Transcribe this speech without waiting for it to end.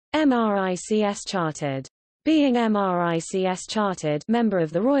MRICS Chartered. Being MRICS Chartered, member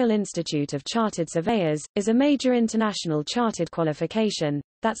of the Royal Institute of Chartered Surveyors, is a major international chartered qualification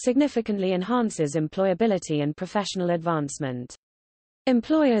that significantly enhances employability and professional advancement.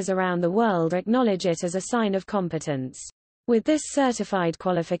 Employers around the world acknowledge it as a sign of competence. With this certified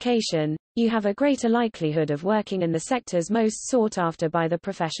qualification, you have a greater likelihood of working in the sectors most sought after by the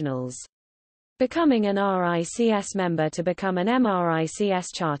professionals. Becoming an RICS member to become an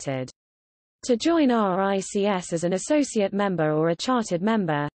MRICS Chartered. To join RICS as an associate member or a chartered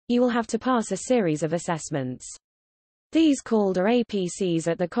member, you will have to pass a series of assessments. These called are APCs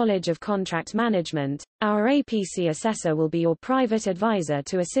at the College of Contract Management. Our APC assessor will be your private advisor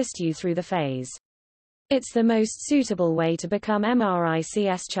to assist you through the phase. It's the most suitable way to become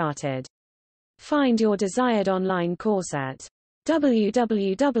MRICS Chartered. Find your desired online course at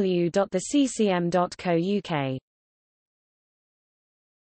www.theccm.co.uk.